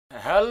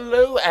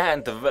Hello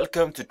and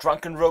welcome to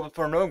Drunken Robot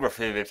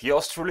Pornography with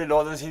yours truly,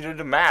 Lord and Caesar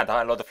the Mad.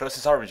 I Lord the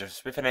Closest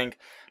Arbiters, befitting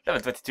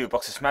level 22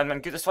 boxes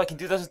Madman, Cutest Viking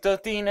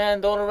 2013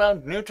 and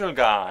all-around neutral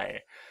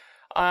guy.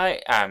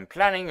 I am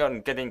planning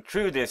on getting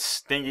through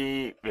this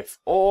thingy with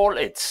all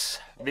its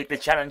weekly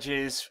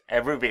challenges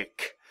every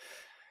week.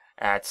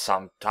 At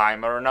some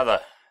time or another.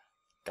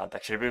 Can't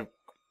actually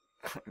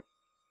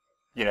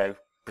be,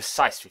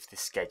 precise with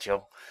this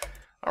schedule.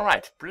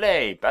 Alright,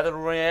 play Battle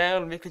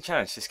Royale Weekly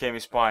Challenge. This game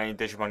is by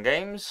Digimon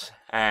Games,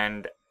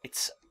 and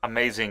it's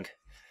amazing.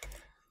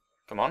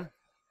 Come on.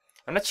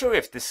 I'm not sure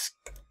if this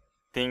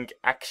thing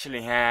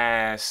actually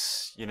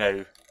has,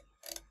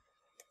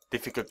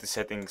 difficulty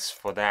settings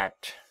for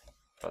that.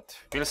 But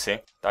we'll see.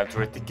 Time to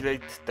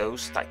reticulate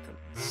those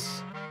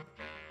titans.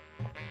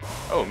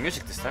 Oh,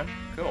 music this time.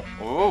 Cool.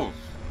 Oh.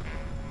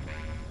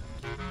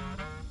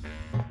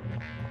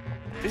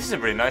 This is a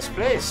pretty nice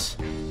place.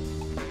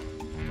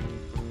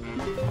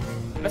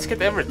 Let's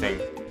get everything.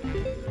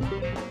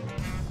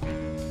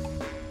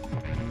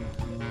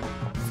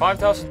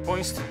 5,000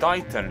 points to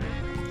Titan.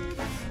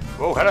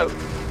 Whoa, hello.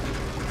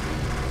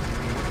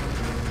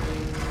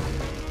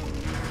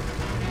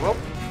 Whoop.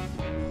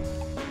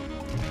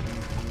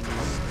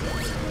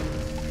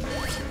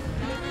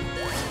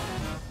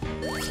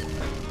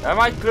 Am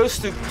I close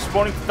to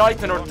spawning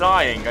Titan or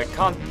dying? I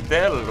can't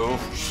tell. Oh,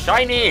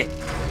 shiny!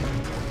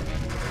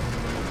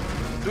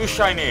 Too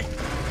shiny.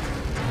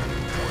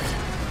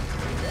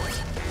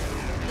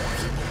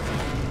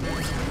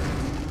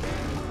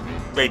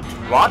 Wait,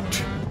 what?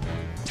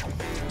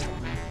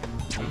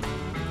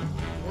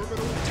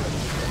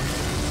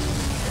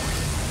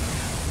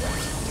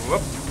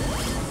 Whoop.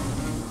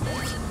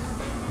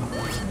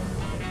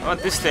 I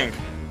want this thing.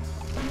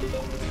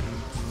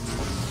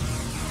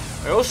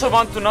 I also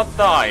want to not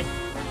die.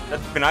 That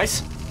would be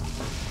nice.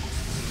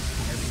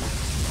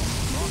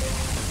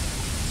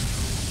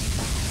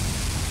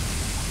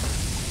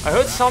 I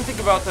heard something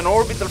about an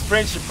orbital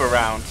friendship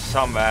around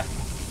somewhere.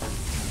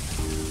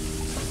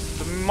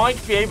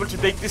 Might be able to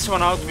take this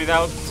one out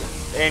without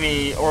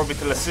any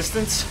orbital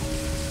assistance.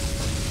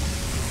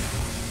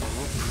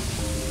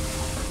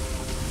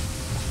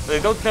 But I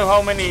don't know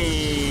how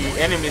many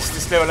enemies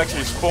this level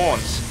actually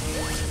spawns.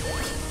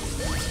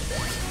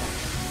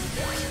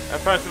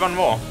 Apparently one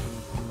more.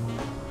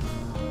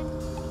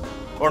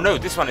 Or no,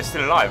 this one is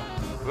still alive.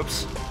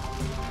 Whoops.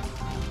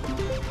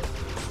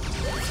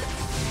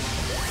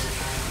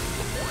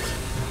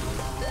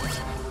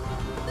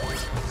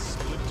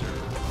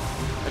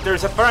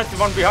 There's apparently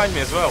one behind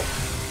me as well.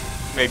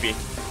 Maybe.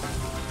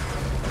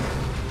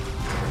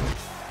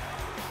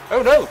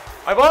 Oh no!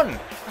 I won!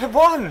 I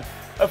won!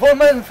 I won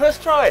my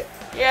first try!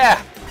 Yeah!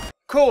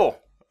 Cool!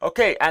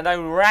 Okay, and I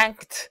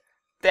ranked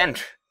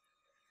 10th.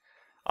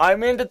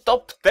 I'm in the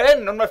top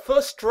 10 on my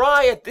first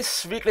try at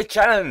this weekly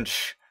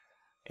challenge.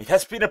 It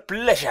has been a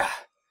pleasure.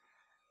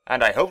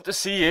 And I hope to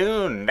see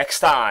you next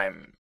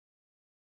time.